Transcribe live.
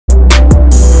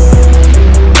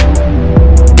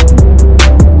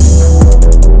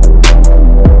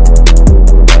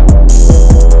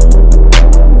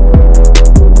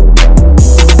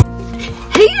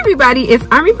everybody, it's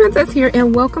ARMYPrinncess here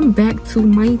and welcome back to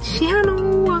my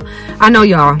channel. I know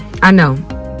y'all, I know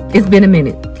it's been a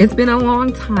minute, it's been a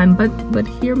long time, but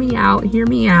hear me out, hear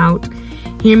me out.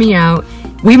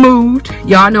 We moved,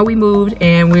 y'all know we moved,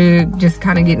 and we're just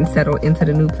kind of getting settled into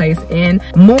the new place. And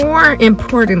more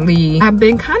importantly, I've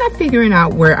been kind of figuring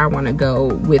out where I want to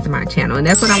go with my channel, and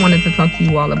that's what I wanted to talk to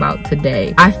you all about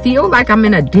today. I feel like I'm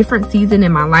in a different season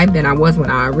in my life than I was when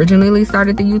I originally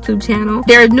started the YouTube channel.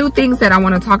 There are new things that I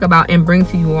want to talk about and bring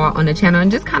to you all on the channel,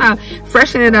 and just kind of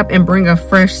freshen it up and bring a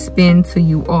fresh spin to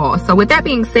you all. So with that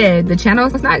being said, the channel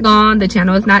is not gone, the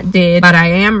channel is not dead, but I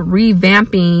am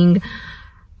revamping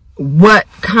what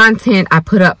content I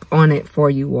put up on it for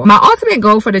you all. My ultimate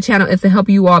goal for the channel is to help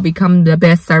you all become the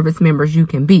best service members you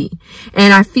can be.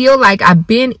 And I feel like I've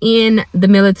been in the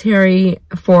military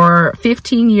for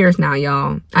 15 years now,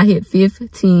 y'all. I hit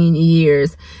 15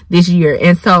 years this year.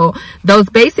 And so those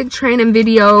basic training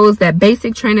videos, that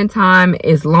basic training time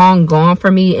is long gone for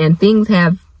me, and things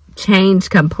have changed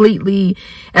completely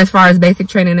as far as basic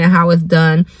training and how it's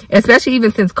done, especially even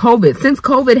since COVID. Since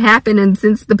COVID happened and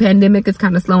since the pandemic is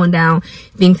kind of slowing down,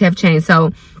 things have changed.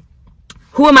 So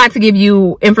who am I to give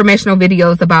you informational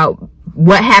videos about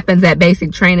what happens at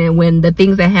basic training when the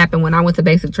things that happened when I went to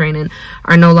basic training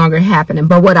are no longer happening?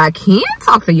 But what I can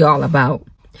talk to y'all about,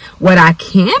 what I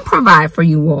can provide for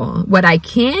you all, what I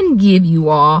can give you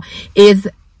all is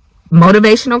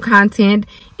motivational content,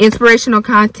 inspirational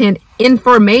content,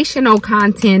 informational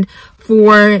content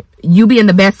for you being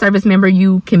the best service member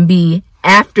you can be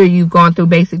after you've gone through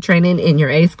basic training in your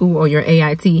A school or your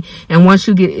AIT, and once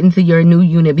you get into your new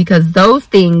unit, because those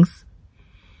things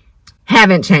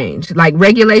haven't changed. Like,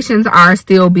 regulations are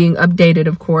still being updated,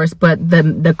 of course, but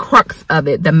the crux of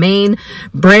it, the main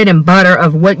bread and butter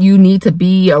of what you need to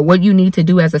be or what you need to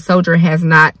do as a soldier has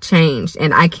not changed.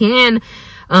 And I can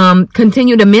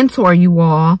continue to mentor you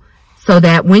all so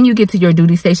that when you get to your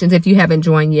duty stations, if you haven't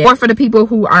joined yet, or for the people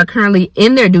who are currently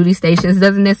in their duty stations,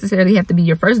 doesn't necessarily have to be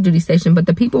your first duty station, but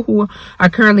the people who are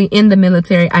currently in the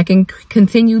military, I can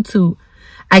continue to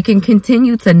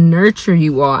nurture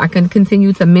you all. I can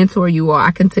continue to mentor you all. I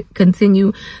can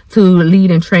continue to lead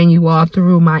and train you all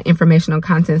through my informational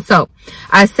content. So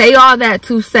I say all that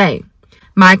to say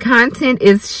my content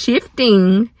is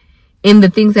shifting in the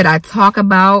things that I talk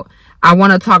about. I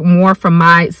want to talk more from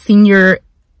my senior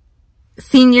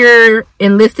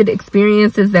enlisted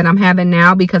experiences that I'm having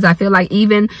now, because I feel like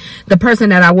even the person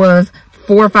that I was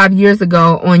 4 or 5 years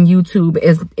ago on YouTube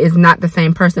is not the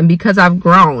same person, because I've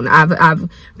grown. I've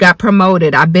got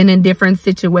promoted. I've been in different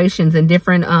situations and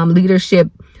different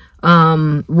leadership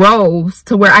roles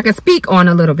to where I can speak on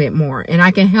a little bit more, and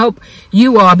I can help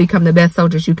you all become the best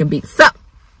soldiers you can be. So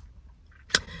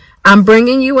I'm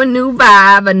bringing you a new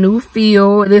vibe, a new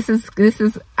feel. This is,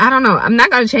 I don't know. I'm not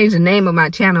going to change the name of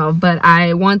my channel, but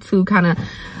I want to kind of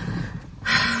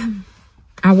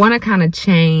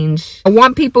change. I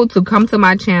want people to come to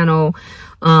my channel,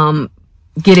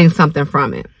 getting something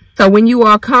from it. So when you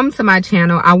all come to my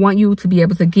channel, I want you to be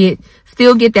able to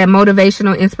still get that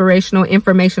motivational, inspirational,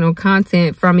 informational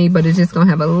content from me, but it's just going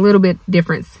to have a little bit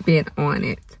different spin on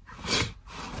it.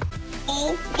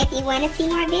 If you want to see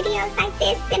more videos like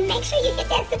this, then make sure you hit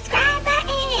that subscribe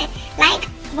button. Like,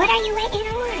 what are you waiting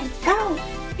on? Go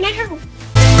now.